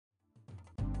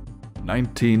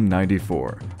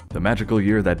1994, the magical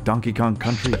year that Donkey Kong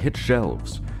Country hit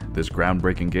shelves. This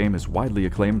groundbreaking game is widely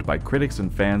acclaimed by critics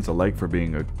and fans alike for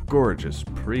being a gorgeous,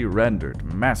 pre-rendered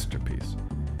masterpiece.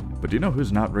 But do you know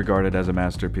who's not regarded as a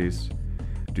masterpiece?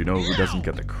 Do you know who doesn't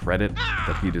get the credit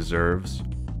that he deserves?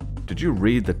 Did you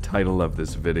read the title of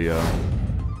this video?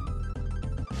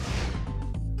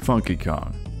 Funky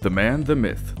Kong, the man, the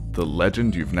myth, the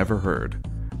legend you've never heard.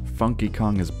 Funky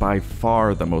Kong is by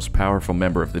far the most powerful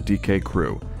member of the DK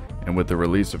crew, and with the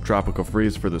release of Tropical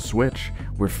Freeze for the Switch,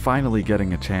 we're finally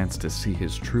getting a chance to see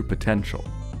his true potential.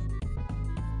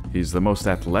 He's the most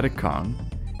athletic Kong,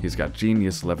 he's got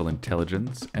genius-level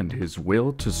intelligence, and his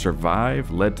will to survive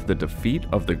led to the defeat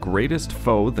of the greatest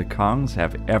foe the Kongs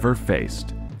have ever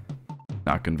faced.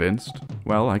 Not convinced?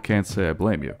 Well, I can't say I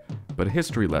blame you, but a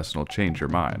history lesson will change your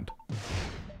mind.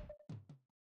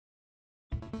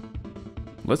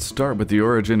 Let's start with the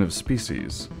origin of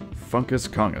species. Funkus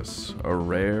Kongus, a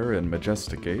rare and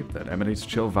majestic ape that emanates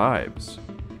chill vibes.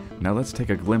 Now let's take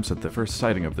a glimpse at the first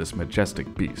sighting of this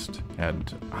majestic beast,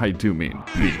 and I do mean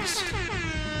beast.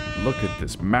 Look at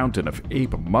this mountain of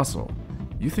ape muscle.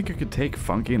 You think you could take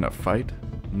Funky in a fight?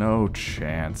 No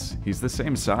chance. He's the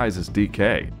same size as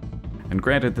DK. And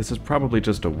granted, this is probably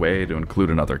just a way to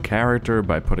include another character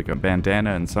by putting a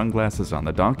bandana and sunglasses on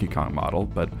the Donkey Kong model,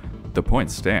 but the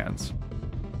point stands.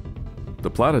 The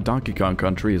plot of Donkey Kong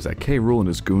Country is that K. Rool and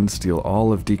his goons steal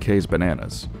all of DK's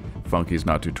bananas. Funky's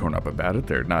not too torn up about it,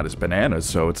 they're not his bananas,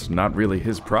 so it's not really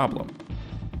his problem.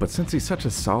 But since he's such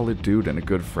a solid dude and a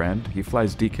good friend, he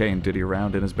flies DK and Diddy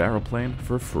around in his barrel plane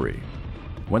for free.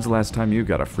 When's the last time you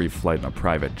got a free flight in a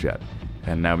private jet?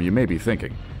 And now you may be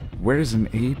thinking, where does an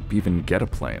ape even get a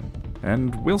plane?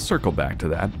 And we'll circle back to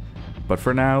that. But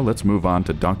for now, let's move on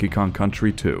to Donkey Kong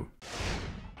Country 2.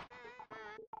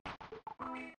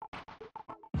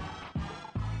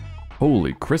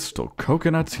 Holy crystal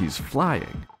coconuts, he's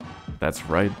flying! That's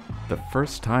right, the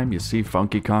first time you see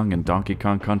Funky Kong in Donkey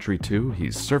Kong Country 2,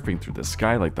 he's surfing through the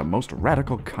sky like the most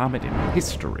radical comet in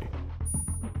history.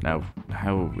 Now,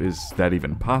 how is that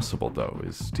even possible though?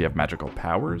 Do you have magical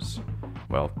powers?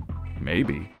 Well,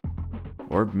 maybe.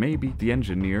 Or maybe the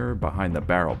engineer behind the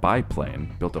barrel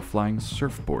biplane built a flying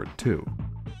surfboard too.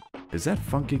 Is that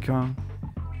Funky Kong?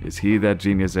 Is he that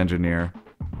genius engineer?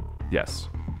 Yes.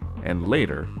 And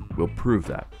later, we'll prove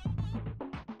that.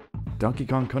 Donkey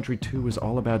Kong Country 2 is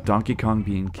all about Donkey Kong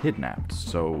being kidnapped,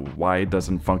 so why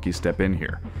doesn't Funky step in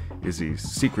here? Is he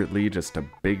secretly just a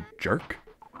big jerk?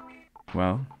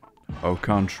 Well, au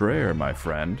contraire, my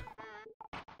friend.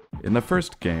 In the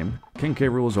first game, King K.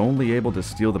 Rool is only able to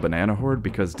steal the banana horde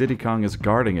because Diddy Kong is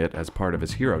guarding it as part of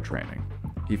his hero training.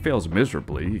 He fails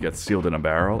miserably, he gets sealed in a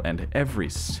barrel, and every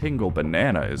single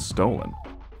banana is stolen.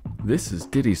 This is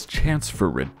Diddy's chance for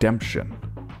redemption.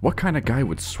 What kind of guy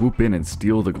would swoop in and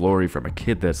steal the glory from a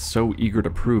kid that's so eager to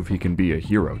prove he can be a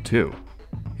hero too?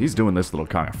 He's doing this little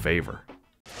Kong a favor.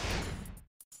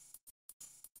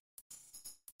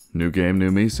 New game, new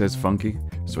me, says Funky,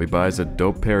 so he buys a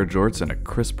dope pair of jorts and a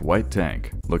crisp white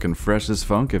tank. Looking fresh as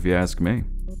funk if you ask me.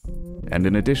 And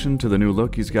in addition to the new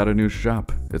look, he's got a new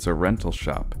shop. It's a rental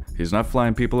shop. He's not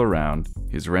flying people around,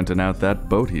 he's renting out that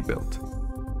boat he built.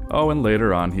 Oh, and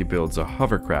later on he builds a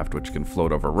hovercraft which can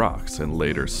float over rocks, and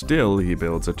later still he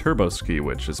builds a turbo ski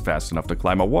which is fast enough to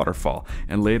climb a waterfall,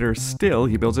 and later still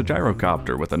he builds a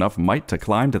gyrocopter with enough might to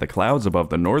climb to the clouds above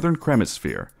the northern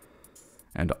cremisphere.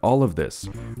 And all of this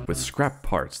with scrap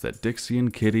parts that Dixie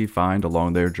and Kitty find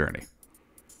along their journey.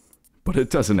 But it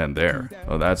doesn't end there.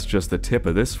 Oh, that's just the tip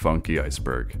of this funky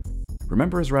iceberg.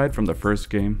 Remember his ride from the first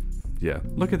game? Yeah,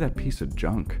 look at that piece of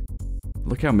junk.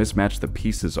 Look how mismatched the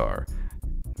pieces are.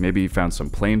 Maybe you found some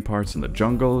plane parts in the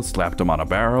jungle, slapped them on a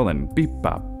barrel, and beep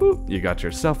bop boop, you got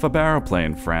yourself a barrel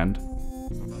plane, friend.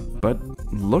 But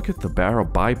look at the barrel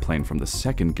biplane from the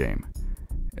second game.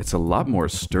 It's a lot more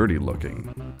sturdy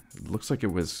looking. It looks like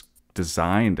it was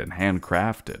designed and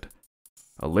handcrafted.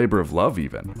 A labor of love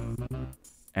even.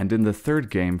 And in the third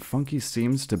game, Funky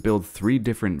seems to build 3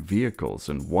 different vehicles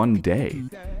in one day.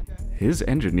 His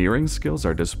engineering skills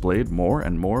are displayed more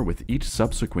and more with each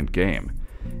subsequent game,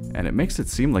 and it makes it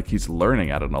seem like he's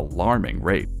learning at an alarming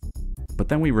rate. But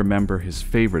then we remember his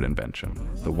favorite invention,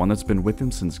 the one that's been with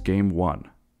him since game 1,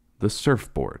 the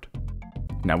surfboard.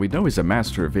 Now we know he's a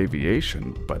master of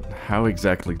aviation, but how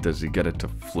exactly does he get it to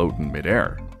float in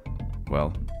midair?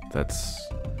 Well, that's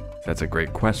a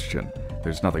great question.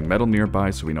 There's nothing metal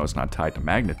nearby, so we know it's not tied to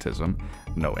magnetism.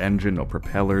 No engine, no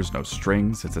propellers, no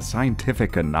strings. It's a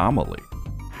scientific anomaly.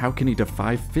 How can he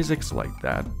defy physics like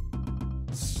that?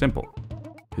 Simple.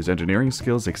 His engineering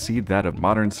skills exceed that of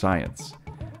modern science.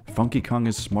 Funky Kong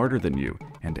is smarter than you.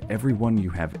 and everyone you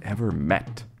have ever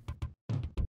met.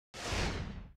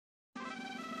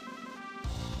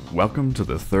 Welcome to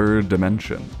the third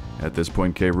dimension. At this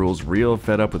point, K. Rool's real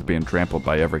fed up with being trampled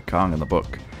by every Kong in the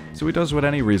book, so he does what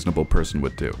any reasonable person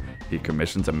would do. He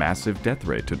commissions a massive death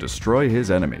ray to destroy his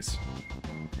enemies.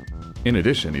 In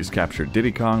addition, he's captured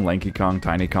Diddy Kong, Lanky Kong,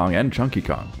 Tiny Kong, and Chunky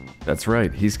Kong. That's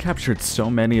right, he's captured so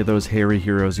many of those hairy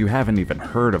heroes you haven't even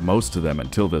heard of most of them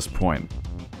until this point.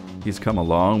 He's come a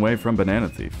long way from Banana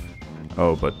Thief.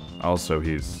 Oh, but also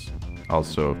he's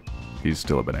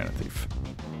still a Banana Thief.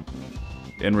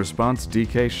 In response,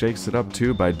 DK shakes it up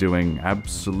too by doing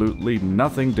absolutely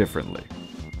nothing differently.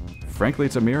 Frankly,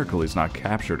 it's a miracle he's not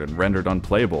captured and rendered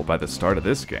unplayable by the start of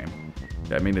this game.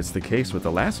 I mean, it's the case with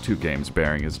the last two games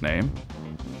bearing his name.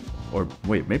 Or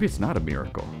wait, maybe it's not a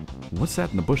miracle. What's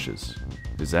that in the bushes?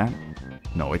 Is that?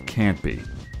 No, it can't be.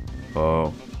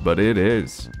 Oh, but it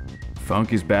is.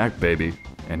 Funky's back, baby,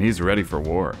 and he's ready for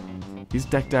war. He's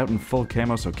decked out in full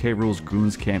camo so K. Rool's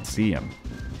goons can't see him.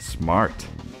 Smart.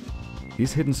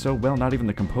 He's hidden so well not even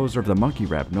the composer of the monkey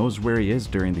rap knows where he is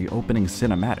during the opening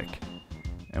cinematic.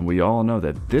 And we all know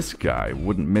that this guy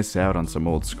wouldn't miss out on some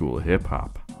old school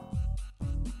hip-hop.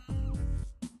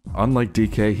 Unlike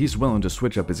DK, he's willing to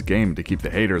switch up his game to keep the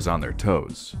haters on their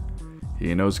toes.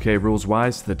 He knows K. Rool's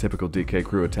wise to the typical DK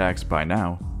crew attacks by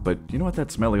now, but you know what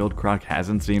that smelly old croc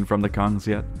hasn't seen from the Kongs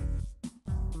yet?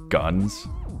 Guns.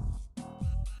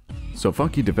 So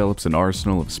Funky develops an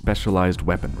arsenal of specialized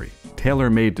weaponry,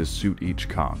 tailor-made to suit each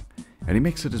Kong, and he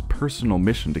makes it his personal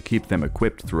mission to keep them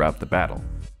equipped throughout the battle.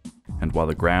 And while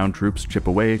the ground troops chip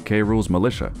away at K. Rool's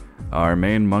militia, our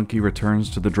main monkey returns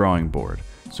to the drawing board,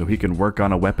 so he can work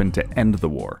on a weapon to end the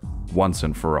war, once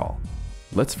and for all.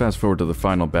 Let's fast forward to the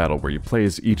final battle where you play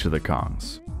as each of the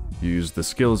Kongs. You use the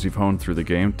skills you've honed through the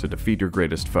game to defeat your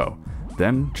greatest foe.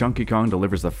 Then, Chunky Kong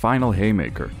delivers the final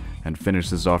haymaker and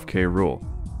finishes off K. Rool.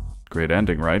 Great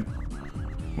ending, right?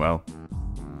 Well,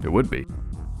 it would be.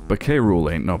 But K.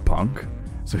 Rool ain't no punk,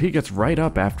 so he gets right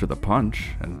up after the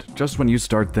punch, and just when you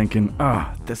start thinking,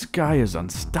 this guy is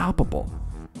unstoppable,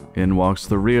 in walks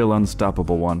the real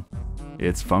unstoppable one.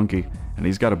 It's Funky, and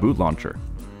he's got a boot launcher.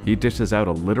 He dishes out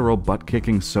a literal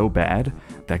butt-kicking so bad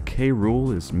that K.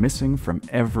 Rool is missing from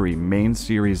every main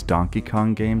series Donkey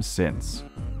Kong game since.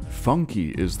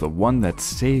 Funky is the one that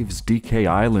saves DK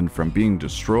Island from being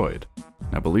destroyed.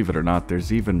 Now believe it or not,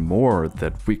 there's even more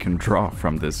that we can draw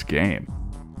from this game.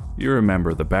 You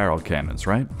remember the barrel cannons,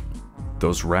 right?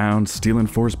 Those round,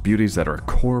 steel-enforced beauties that are a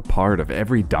core part of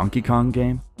every Donkey Kong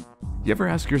game? You ever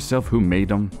ask yourself who made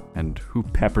them, and who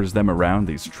peppers them around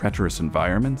these treacherous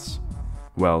environments?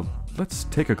 Well, let's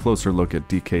take a closer look at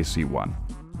DKC1.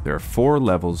 There are 4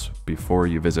 levels before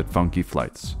you visit Funky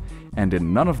Flights, and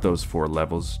in none of those 4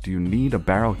 levels do you need a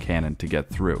barrel cannon to get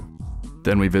through.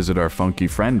 Then we visit our Funky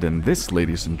friend, and this,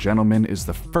 ladies and gentlemen, is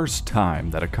the first time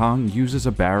that a Kong uses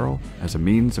a barrel as a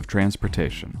means of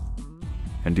transportation.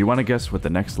 And do you want to guess what the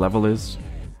next level is?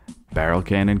 Barrel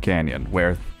Cannon Canyon,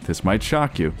 where, this might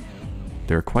shock you,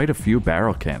 there are quite a few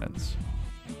barrel cannons.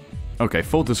 Okay,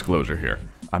 full disclosure here.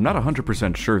 I'm not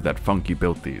 100% sure that Funky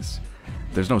built these.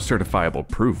 There's no certifiable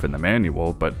proof in the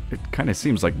manual, but it kinda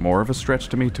seems like more of a stretch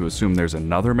to me to assume there's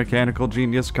another mechanical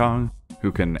genius Kong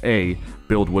who can A,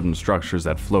 build wooden structures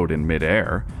that float in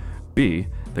mid-air, B,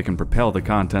 they can propel the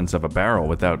contents of a barrel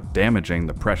without damaging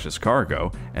the precious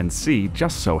cargo, and C,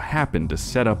 just so happen to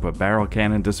set up a barrel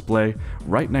cannon display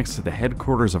right next to the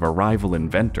headquarters of a rival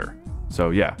inventor. So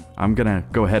yeah, I'm gonna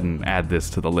go ahead and add this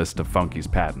to the list of Funky's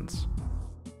patents.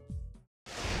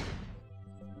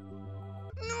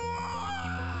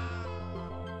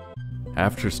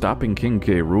 After stopping King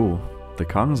K. Rool, the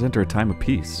Kongs enter a time of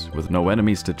peace. With no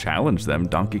enemies to challenge them,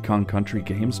 Donkey Kong Country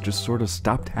games just sort of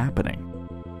stopped happening.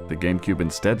 The GameCube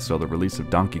instead saw the release of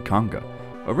Donkey Konga,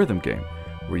 a rhythm game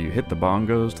where you hit the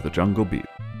bongos to the jungle beat.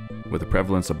 With the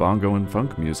prevalence of bongo and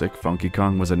funk music, Funky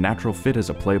Kong was a natural fit as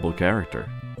a playable character.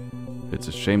 It's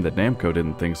a shame that Namco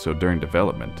didn't think so during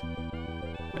development.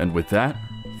 And with that,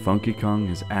 Funky Kong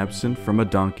is absent from a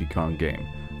Donkey Kong game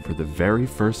for the very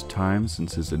first time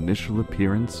since his initial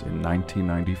appearance in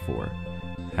 1994.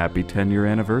 Happy 10-year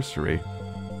anniversary.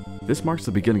 This marks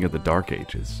the beginning of the Dark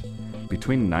Ages.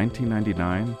 Between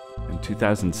 1999 and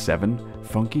 2007,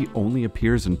 Funky only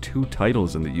appears in 2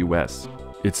 titles in the US.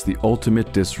 It's the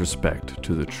ultimate disrespect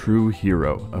to the true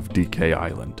hero of DK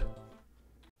Island.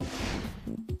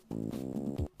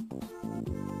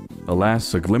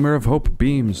 Alas, a glimmer of hope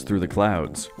beams through the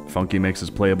clouds. Funky makes his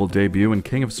playable debut in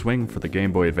King of Swing for the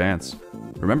Game Boy Advance.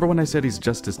 Remember when I said he's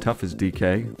just as tough as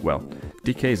DK? Well,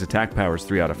 DK's attack power is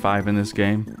 3 out of 5 in this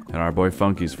game, and our boy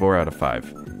Funky's 4 out of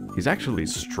 5. He's actually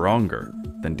stronger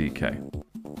than DK.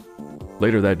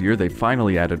 Later that year, they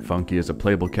finally added Funky as a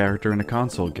playable character in a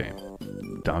console game,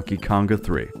 Donkey Konga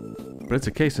 3. But it's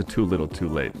a case of too little too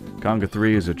late. Konga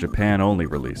 3 is a Japan-only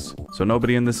release, so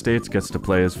nobody in the States gets to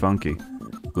play as Funky.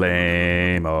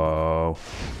 Lame-o.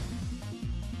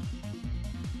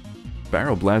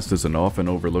 Barrel Blast is an often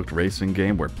overlooked racing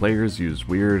game where players use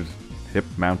weird,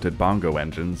 hip-mounted bongo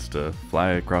engines to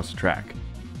fly across a track.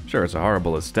 Sure, it's a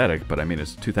horrible aesthetic, but I mean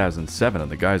it's 2007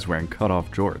 and the guy's wearing cut-off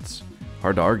jorts.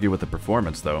 Hard to argue with the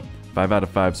performance though, 5 out of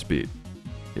 5 speed.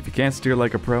 If you can't steer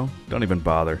like a pro, don't even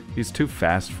bother, he's too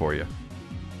fast for you.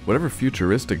 Whatever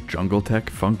futuristic jungle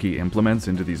tech Funky implements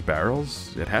into these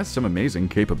barrels, it has some amazing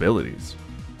capabilities.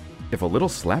 If a little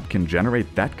slap can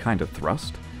generate that kind of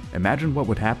thrust, imagine what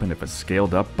would happen if a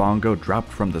scaled-up bongo dropped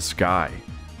from the sky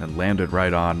and landed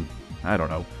right on, I don't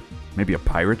know, maybe a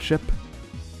pirate ship?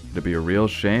 It'd be a real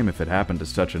shame if it happened to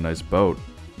such a nice boat.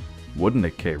 Wouldn't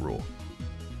it, K-Rool?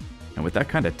 And with that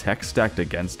kind of tech stacked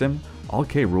against him, all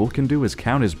K-Rool can do is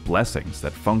count his blessings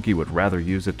that Funky would rather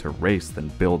use it to race than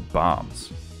build bombs.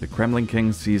 The Kremlin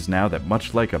King sees now that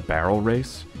much like a barrel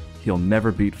race, he'll never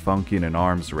beat Funky in an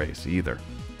arms race either.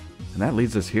 And that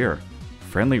leads us here.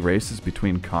 Friendly races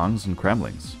between Kongs and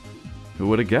Kremlings. Who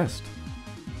would have guessed?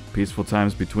 Peaceful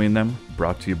times between them,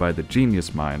 brought to you by the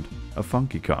genius mind of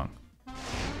Funky Kong.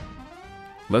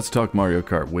 Let's talk Mario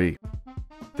Kart Wii.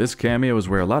 This cameo is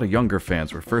where a lot of younger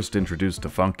fans were first introduced to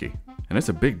Funky, and it's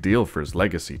a big deal for his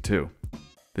legacy too.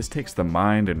 This takes the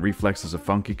mind and reflexes of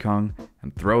Funky Kong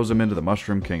and throws him into the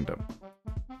Mushroom Kingdom.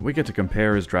 We get to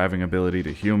compare his driving ability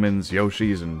to humans,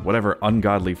 Yoshis, and whatever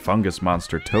ungodly fungus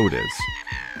monster Toad is.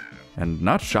 And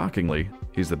not shockingly,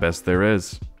 he's the best there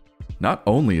is. Not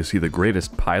only is he the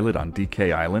greatest pilot on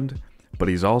DK Island, but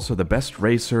he's also the best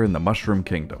racer in the Mushroom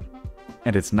Kingdom.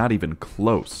 And it's not even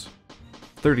close.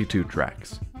 32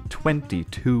 tracks,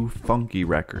 22 Funky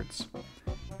records.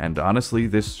 And honestly,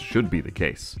 this should be the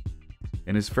case.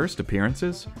 In his first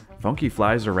appearances, Funky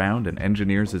flies around and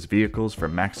engineers his vehicles for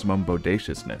maximum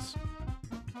bodaciousness.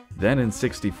 Then in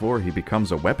 64, he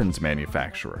becomes a weapons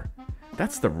manufacturer.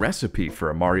 That's the recipe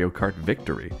for a Mario Kart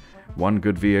victory. One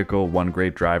good vehicle, one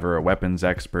great driver, a weapons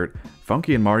expert.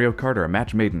 Funky and Mario Kart are a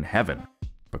match made in heaven.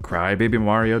 But Crybaby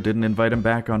Mario didn't invite him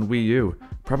back on Wii U,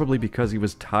 probably because he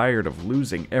was tired of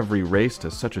losing every race to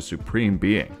such a supreme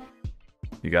being.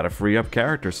 You gotta free up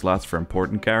character slots for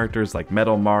important characters like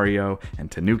Metal Mario and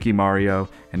Tanuki Mario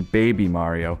and Baby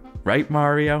Mario. Right,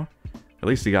 Mario? At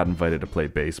least he got invited to play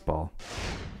baseball.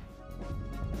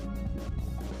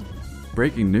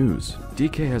 Breaking news,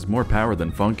 DK has more power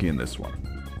than Funky in this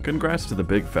one. Congrats to the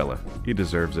big fella, he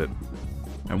deserves it.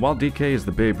 And while DK is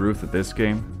the Babe Ruth of this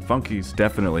game, Funky's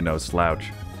definitely no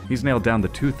slouch. He's nailed down the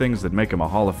two things that make him a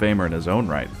Hall of Famer in his own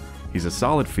right. He's a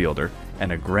solid fielder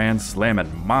and a grand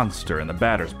slamming monster in the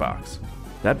batter's box.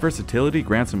 That versatility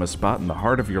grants him a spot in the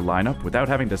heart of your lineup without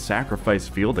having to sacrifice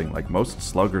fielding like most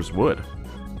sluggers would.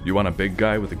 You want a big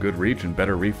guy with a good reach and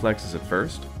better reflexes at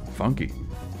first? Funky.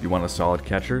 You want a solid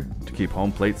catcher to keep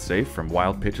home plate safe from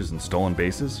wild pitches and stolen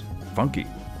bases? Funky.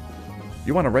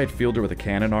 You want a right fielder with a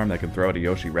cannon arm that can throw out a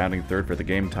Yoshi rounding third for the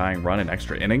game-tying run in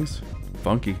extra innings?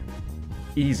 Funky.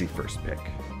 Easy first pick.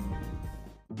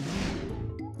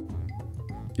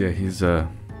 Yeah, he's, I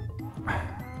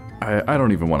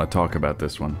don't even want to talk about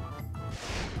this one.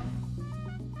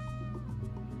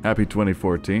 Happy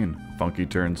 2014. Funky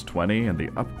turns 20, and the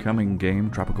upcoming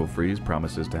game Tropical Freeze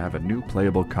promises to have a new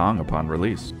playable Kong upon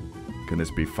release. Can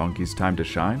this be Funky's time to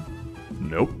shine?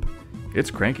 Nope. It's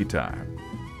cranky time.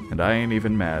 And I ain't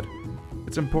even mad.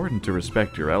 It's important to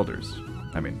respect your elders.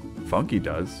 I mean, Funky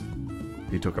does.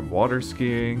 He took him water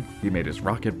skiing, he made his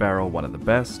rocket barrel one of the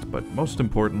best, but most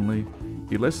importantly,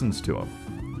 he listens to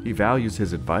him. He values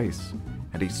his advice,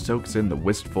 and he soaks in the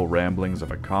wistful ramblings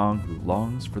of a Kong who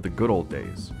longs for the good old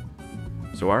days.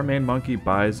 So our main monkey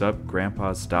buys up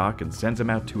Grandpa's stock and sends him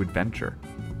out to adventure.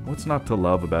 What's not to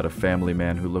love about a family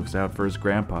man who looks out for his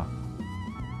grandpa?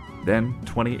 Then,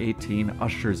 2018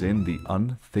 ushers in the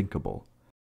unthinkable.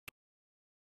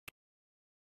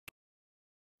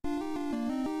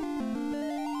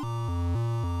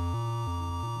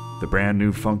 The brand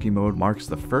new Funky mode marks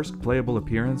the first playable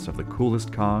appearance of the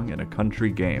coolest Kong in a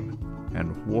country game.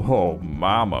 And whoa,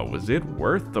 mama, was it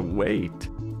worth the wait?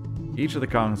 Each of the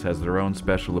Kongs has their own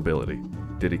special ability.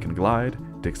 Diddy can glide,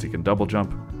 Dixie can double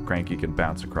jump, Cranky can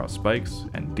bounce across spikes,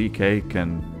 and DK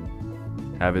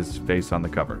can have his face on the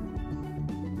cover.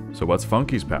 So what's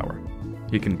Funky's power?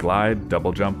 He can glide,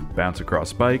 double jump, bounce across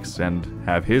spikes, and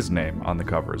have his name on the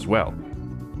cover as well,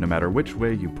 no matter which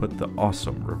way you put the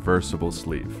awesome reversible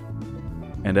sleeve.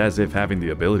 And as if having the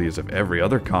abilities of every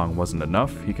other Kong wasn't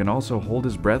enough, he can also hold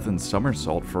his breath and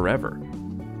somersault forever.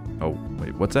 Oh,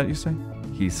 wait, what's that you say?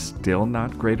 He's still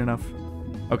not great enough?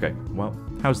 Okay, well,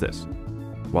 how's this?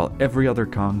 While every other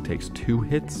Kong takes 2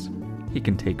 hits, he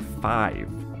can take 5.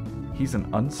 He's an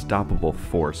unstoppable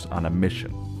force on a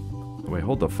mission. Wait,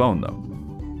 hold the phone though.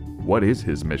 What is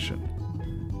his mission?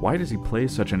 Why does he play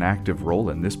such an active role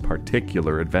in this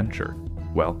particular adventure?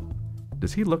 Well,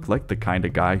 does he look like the kind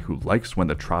of guy who likes when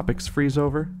the tropics freeze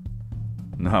over?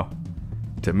 No.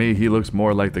 To me, he looks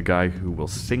more like the guy who will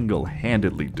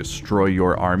single-handedly destroy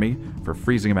your army for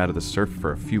freezing him out of the surf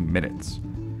for a few minutes.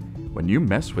 When you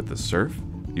mess with the surf,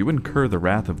 you incur the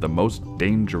wrath of the most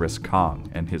dangerous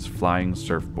Kong and his flying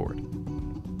surfboard.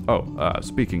 Oh,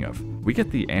 speaking of, we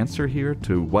get the answer here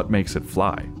to what makes it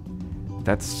fly.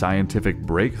 That scientific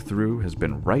breakthrough has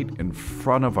been right in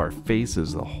front of our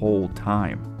faces the whole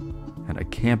time. And I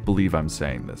can't believe I'm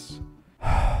saying this.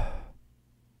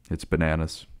 It's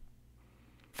bananas.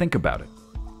 Think about it.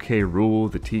 K.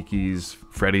 Rool, the Tikis,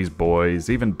 Freddy's boys,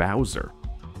 even Bowser.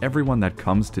 Everyone that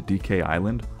comes to DK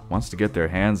Island wants to get their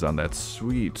hands on that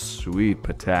sweet, sweet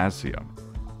potassium.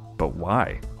 But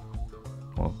why?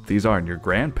 Well, these aren't your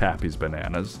grandpappy's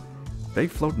bananas. They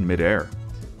float in midair.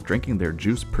 Drinking their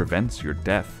juice prevents your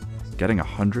death. Getting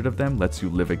 100 of them lets you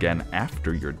live again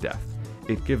after your death.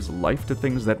 It gives life to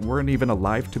things that weren't even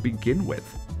alive to begin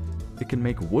with. It can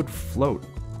make wood float.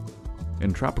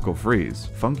 In Tropical Freeze,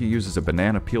 Funky uses a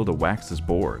banana peel to wax his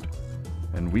board.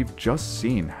 And we've just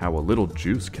seen how a little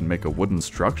juice can make a wooden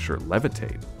structure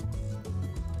levitate.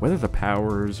 Whether the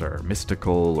powers are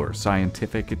mystical or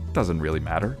scientific, it doesn't really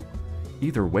matter.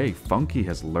 Either way, Funky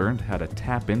has learned how to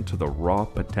tap into the raw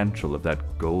potential of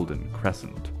that golden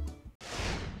crescent.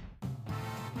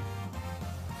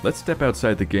 Let's step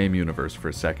outside the game universe for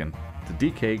a second.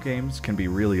 The DK games can be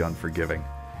really unforgiving.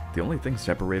 The only thing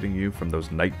separating you from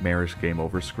those nightmarish game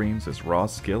over screens is raw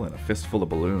skill and a fistful of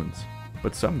balloons.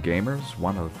 But some gamers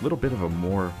want a little bit of a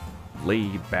more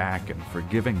laid-back and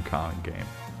forgiving Kong game.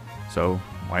 So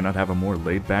why not have a more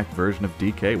laid-back version of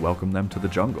DK welcome them to the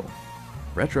jungle?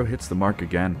 Retro hits the mark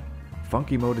again.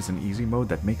 Funky mode is an easy mode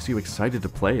that makes you excited to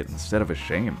play it instead of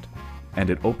ashamed. And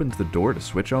it opens the door to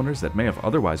Switch owners that may have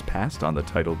otherwise passed on the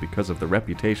title because of the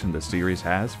reputation the series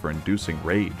has for inducing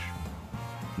rage.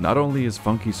 Not only is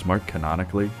Funky smart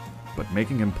canonically, but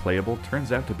making him playable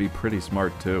turns out to be pretty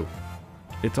smart too.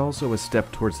 It's also a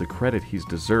step towards the credit he's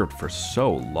deserved for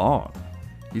so long.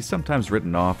 He's sometimes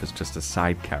written off as just a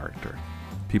side character.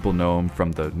 People know him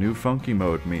from the new Funky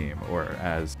mode meme, or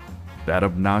as that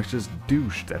obnoxious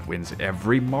douche that wins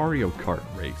every Mario Kart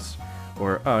race.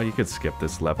 Or, you could skip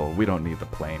this level, we don't need the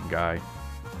plain guy.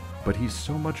 But he's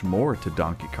so much more to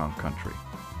Donkey Kong Country.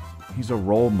 He's a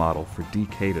role model for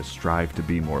DK to strive to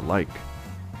be more like.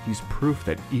 He's proof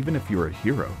that even if you're a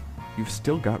hero, you've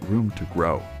still got room to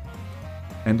grow.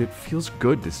 And it feels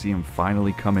good to see him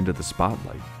finally come into the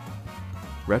spotlight.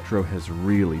 Retro has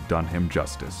really done him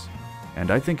justice, and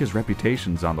I think his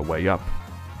reputation's on the way up.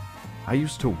 I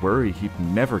used to worry he'd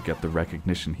never get the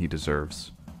recognition he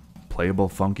deserves. Playable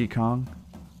Funky Kong?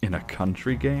 In a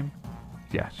country game?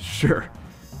 Yeah, sure,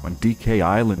 when DK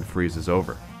Island freezes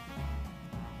over.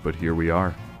 But here we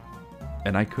are,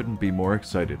 and I couldn't be more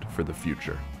excited for the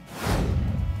future.